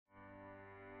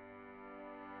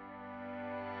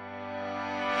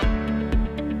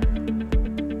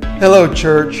Hello,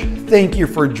 church. Thank you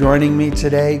for joining me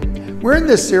today. We're in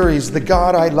this series, The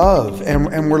God I Love,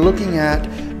 and we're looking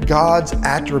at God's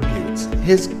attributes,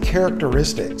 His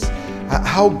characteristics,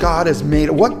 how God is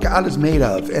made, what God is made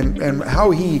of, and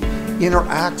how He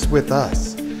interacts with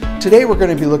us. Today, we're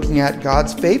going to be looking at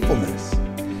God's faithfulness.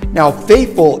 Now,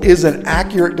 faithful is an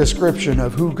accurate description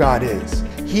of who God is.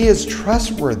 He is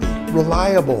trustworthy,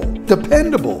 reliable,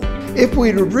 dependable. If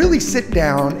we would really sit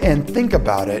down and think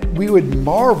about it, we would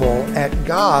marvel at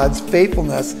God's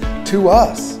faithfulness to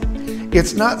us.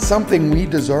 It's not something we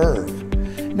deserve.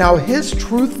 Now, His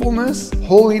truthfulness,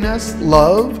 holiness,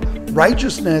 love,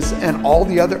 righteousness, and all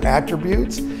the other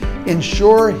attributes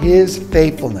ensure His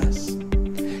faithfulness.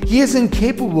 He is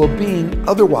incapable of being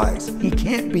otherwise. He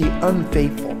can't be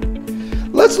unfaithful.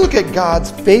 Let's look at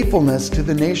God's faithfulness to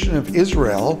the nation of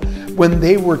Israel when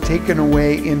they were taken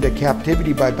away into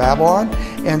captivity by Babylon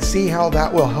and see how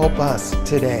that will help us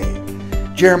today.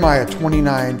 Jeremiah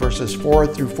 29 verses 4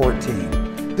 through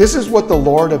 14. This is what the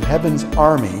Lord of heaven's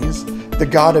armies, the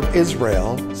God of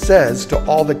Israel, says to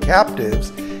all the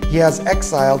captives He has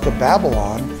exiled to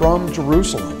Babylon from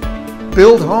Jerusalem.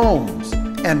 Build homes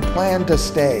and plan to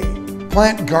stay.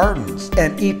 Plant gardens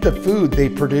and eat the food they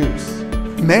produce.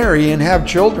 Marry and have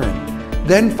children.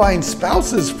 Then find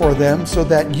spouses for them so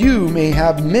that you may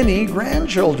have many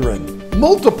grandchildren.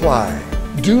 Multiply,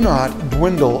 do not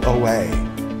dwindle away,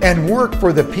 and work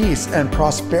for the peace and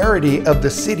prosperity of the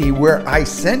city where I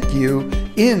sent you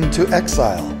into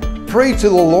exile. Pray to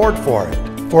the Lord for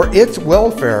it, for its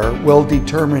welfare will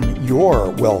determine your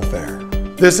welfare.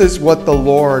 This is what the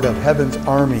Lord of heaven's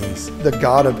armies, the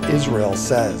God of Israel,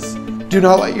 says. Do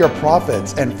not let your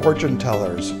prophets and fortune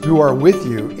tellers who are with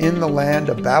you in the land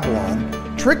of Babylon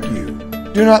trick you.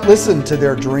 Do not listen to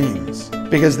their dreams,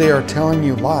 because they are telling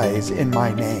you lies in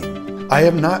my name. I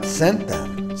have not sent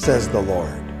them, says the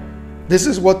Lord. This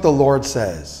is what the Lord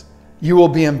says. You will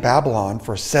be in Babylon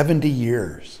for 70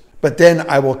 years, but then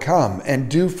I will come and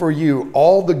do for you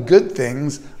all the good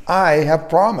things I have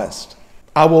promised.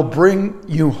 I will bring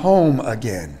you home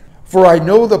again. For I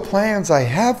know the plans I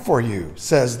have for you,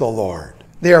 says the Lord.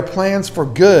 They are plans for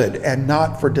good and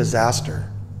not for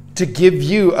disaster, to give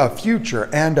you a future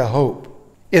and a hope.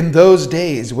 In those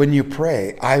days when you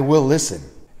pray, I will listen.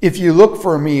 If you look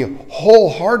for me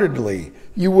wholeheartedly,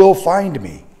 you will find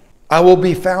me. I will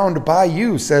be found by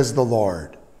you, says the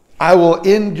Lord. I will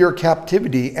end your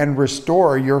captivity and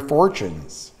restore your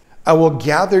fortunes. I will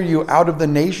gather you out of the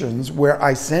nations where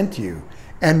I sent you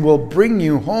and will bring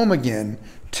you home again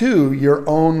to your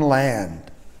own land.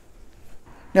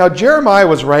 Now, Jeremiah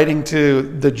was writing to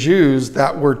the Jews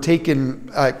that were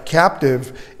taken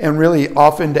captive and really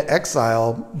off into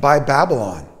exile by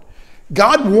Babylon.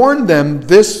 God warned them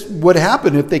this would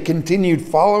happen if they continued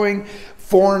following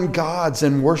foreign gods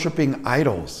and worshiping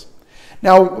idols.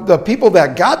 Now, the people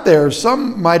that got there,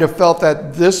 some might have felt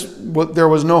that there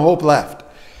was no hope left.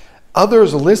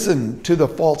 Others listened to the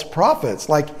false prophets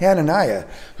like Hananiah,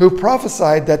 who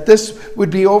prophesied that this would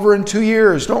be over in 2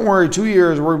 years. Don't worry, 2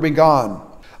 years, we'll be gone.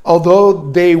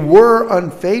 Although they were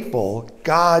unfaithful,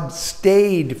 God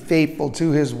stayed faithful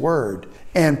to His word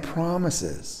and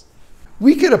promises.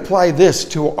 We could apply this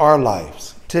to our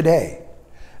lives today.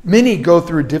 Many go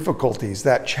through difficulties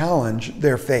that challenge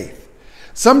their faith.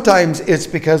 Sometimes it's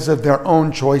because of their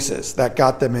own choices that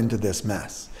got them into this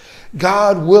mess.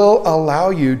 God will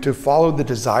allow you to follow the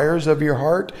desires of your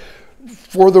heart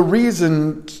for the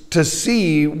reason to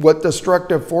see what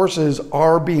destructive forces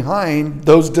are behind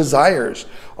those desires.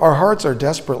 Our hearts are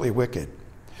desperately wicked.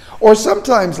 Or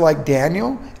sometimes, like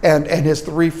Daniel and his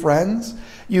 3 friends,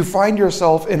 you find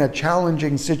yourself in a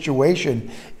challenging situation,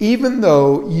 even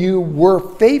though you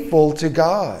were faithful to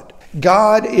God.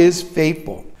 God is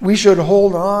faithful. We should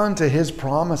hold on to His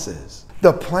promises.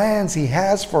 The plans He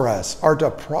has for us are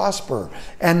to prosper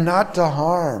and not to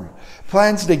harm.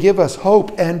 Plans to give us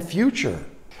hope and future.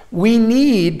 We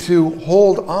need to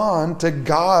hold on to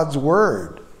God's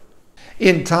word.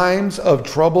 In times of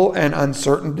trouble and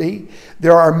uncertainty,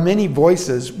 there are many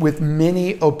voices with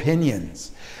many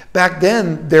opinions. Back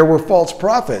then, there were false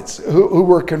prophets who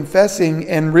were confessing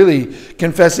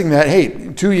that,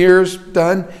 hey, 2 years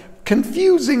done,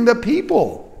 confusing the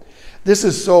people. This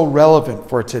is so relevant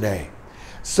for today.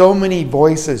 So many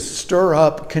voices stir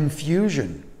up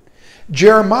confusion.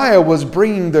 Jeremiah was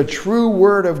bringing the true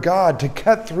word of God to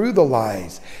cut through the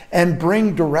lies and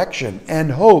bring direction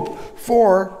and hope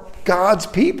for God's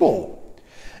people.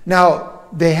 Now,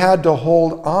 they had to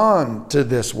hold on to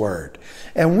this word,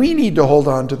 and we need to hold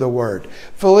on to the word.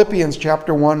 Philippians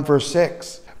chapter 1, verse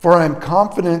 6. For I am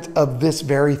confident of this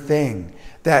very thing,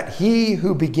 that he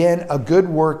who began a good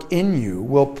work in you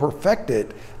will perfect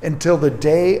it until the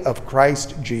day of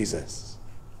Christ Jesus.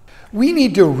 We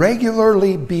need to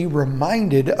regularly be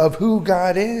reminded of who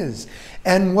God is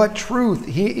and what truth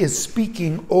he is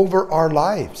speaking over our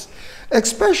lives,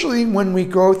 especially when we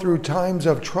go through times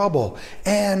of trouble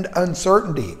and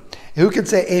uncertainty. Who can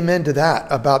say amen to that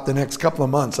about the next couple of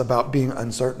months, about being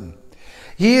uncertain?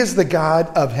 He is the God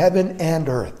of heaven and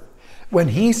earth. When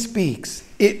he speaks,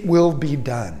 it will be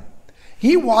done.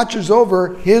 He watches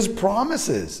over his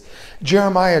promises.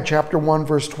 Jeremiah chapter 1,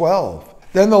 verse 12.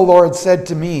 Then the Lord said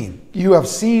to me, "You have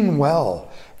seen well,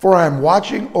 for I am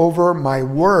watching over my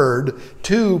word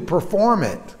to perform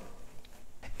it."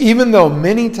 Even though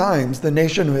many times the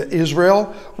nation of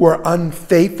Israel were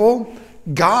unfaithful,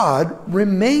 God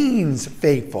remains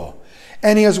faithful,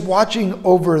 and he is watching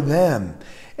over them.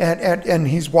 And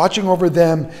he's watching over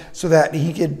them so that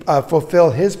he could fulfill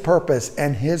his purpose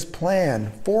and his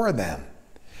plan for them.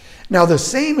 Now, the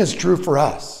same is true for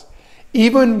us.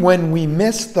 Even when we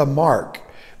miss the mark,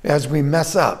 as we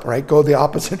mess up, right, go the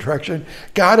opposite direction,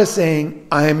 God is saying,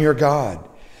 "I am your God."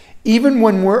 Even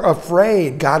when we're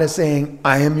afraid, God is saying,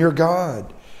 "I am your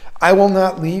God. I will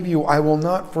not leave you. I will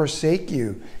not forsake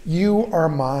you. You are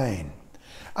mine."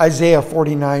 Isaiah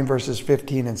 49, verses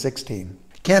 15 and 16.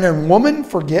 Can a woman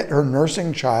forget her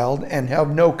nursing child and have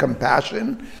no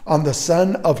compassion on the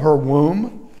son of her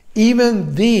womb?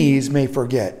 Even these may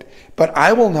forget, but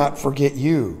I will not forget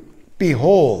you.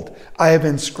 Behold, I have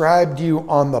inscribed you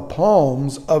on the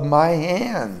palms of my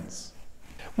hands.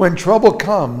 When trouble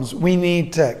comes, we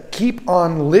need to keep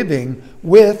on living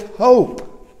with hope.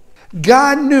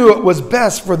 God knew it was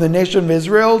best for the nation of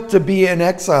Israel to be in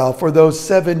exile for those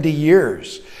 70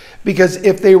 years. Because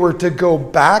if they were to go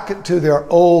back to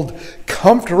their old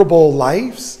comfortable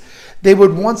lives, they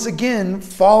would once again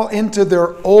fall into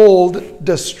their old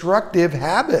destructive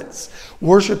habits,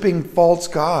 worshiping false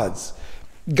gods.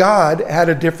 God had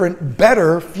a different,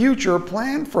 better future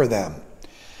plan for them.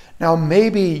 Now,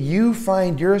 maybe you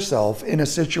find yourself in a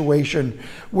situation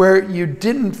where you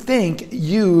didn't think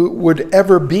you would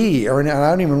ever be, or I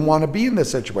don't even want to be in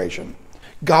this situation.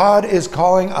 God is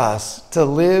calling us to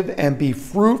live and be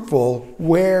fruitful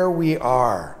where we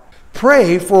are.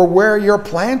 Pray for where you're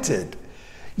planted.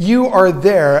 You are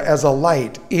there as a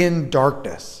light in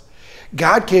darkness.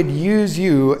 God could use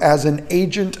you as an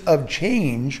agent of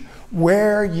change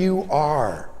where you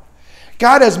are.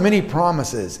 God has many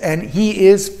promises, and he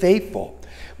is faithful.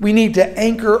 We need to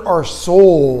anchor our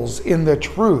souls in the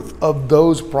truth of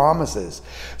those promises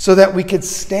so that we could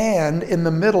stand in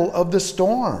the middle of the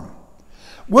storm.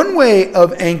 One way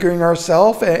of anchoring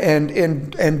ourselves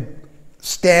and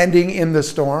standing in the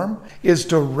storm is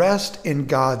to rest in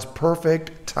God's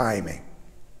perfect timing.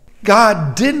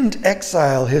 God didn't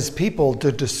exile his people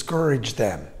to discourage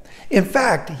them. In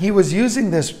fact, he was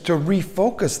using this to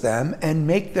refocus them and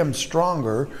make them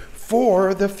stronger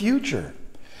for the future.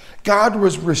 God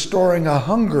was restoring a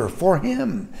hunger for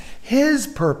him, his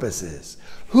purposes,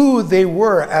 who they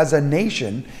were as a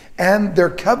nation, and their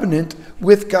covenant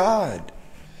with God.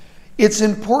 It's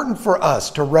important for us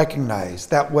to recognize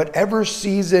that whatever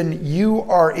season you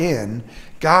are in,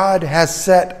 God has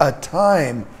set a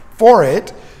time for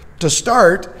it to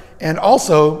start and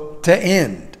also to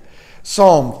end.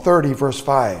 Psalm 30, verse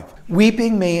 5.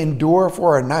 Weeping may endure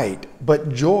for a night,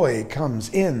 but joy comes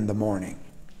in the morning.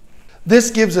 This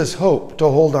gives us hope to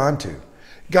hold on to.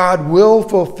 God will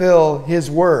fulfill his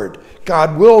word.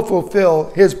 God will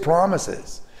fulfill his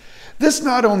promises. This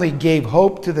not only gave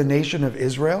hope to the nation of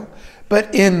Israel,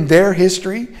 but in their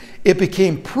history, it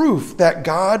became proof that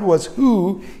God was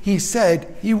who he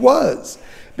said he was,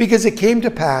 because it came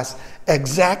to pass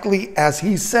exactly as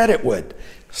he said it would.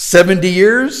 70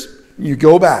 years, you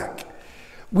go back.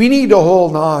 We need to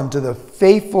hold on to the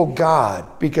faithful God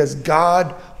because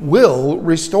God will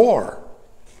restore.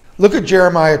 Look at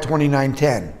Jeremiah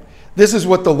 29:10. This is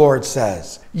what the Lord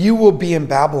says. You will be in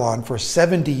Babylon for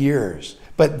 70 years.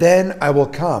 But then I will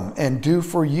come and do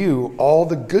for you all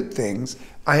the good things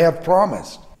I have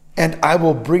promised, and I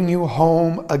will bring you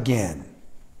home again.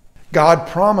 God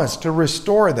promised to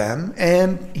restore them,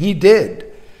 and he did.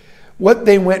 What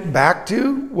they went back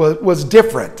to was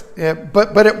different,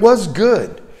 but it was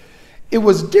good. It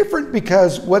was different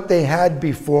because what they had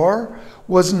before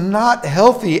was not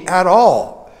healthy at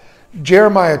all.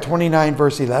 Jeremiah 29,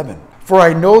 verse 11. For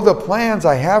I know the plans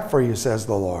I have for you, says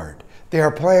the Lord. They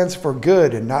are plans for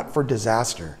good and not for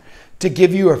disaster, to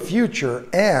give you a future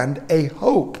and a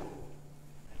hope.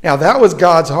 Now that was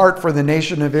God's heart for the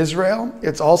nation of Israel.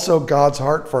 It's also God's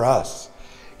heart for us.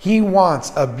 He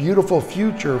wants a beautiful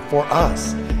future for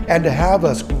us and to have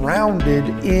us grounded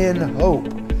in hope.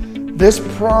 This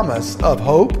promise of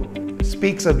hope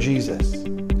speaks of Jesus.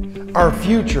 Our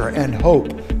future and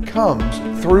hope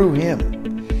comes through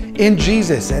Him. In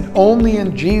Jesus and only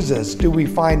in Jesus do we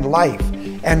find life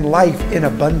and life in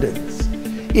abundance.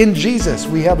 In Jesus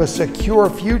we have a secure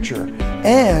future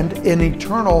and an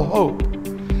eternal hope.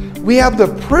 We have the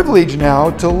privilege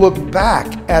now to look back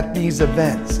at these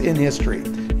events in history,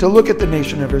 to look at the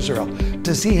nation of Israel,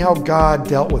 to see how God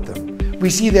dealt with them. We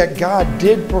see that God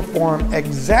did perform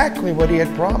exactly what He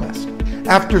had promised.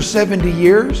 After 70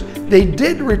 years, they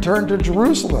did return to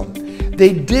Jerusalem.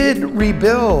 They did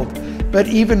rebuild, but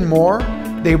even more,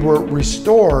 they were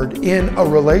restored in a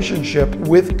relationship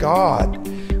with God.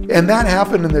 And that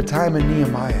happened in the time of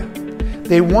Nehemiah.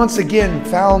 They once again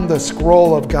found the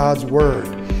scroll of God's Word.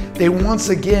 They once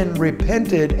again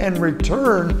repented and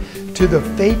returned to the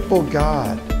faithful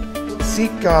God.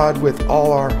 Seek God with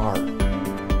all our heart.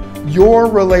 Your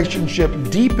relationship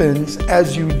deepens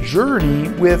as you journey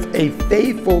with a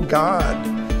faithful God.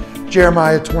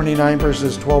 Jeremiah 29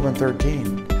 verses 12 and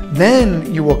 13.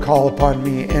 Then you will call upon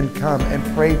me and come and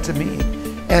pray to me,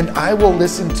 and I will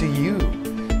listen to you.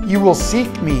 You will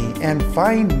seek me and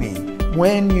find me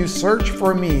when you search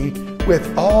for me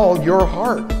with all your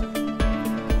heart.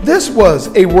 This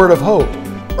was a word of hope,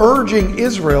 urging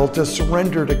Israel to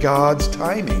surrender to God's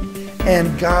timing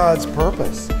and God's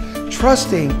purpose,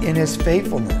 trusting in His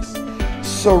faithfulness.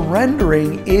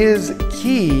 Surrendering is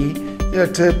key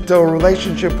to a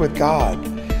relationship with God,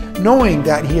 knowing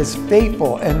that He is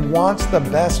faithful and wants the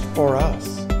best for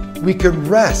us. We could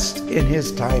rest in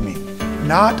His timing,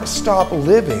 not stop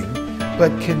living, but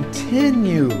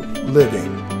continue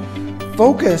living,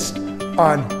 focused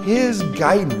on His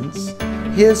guidance,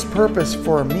 His purpose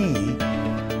for me,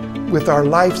 with our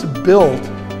lives built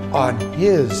on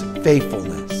His faithfulness.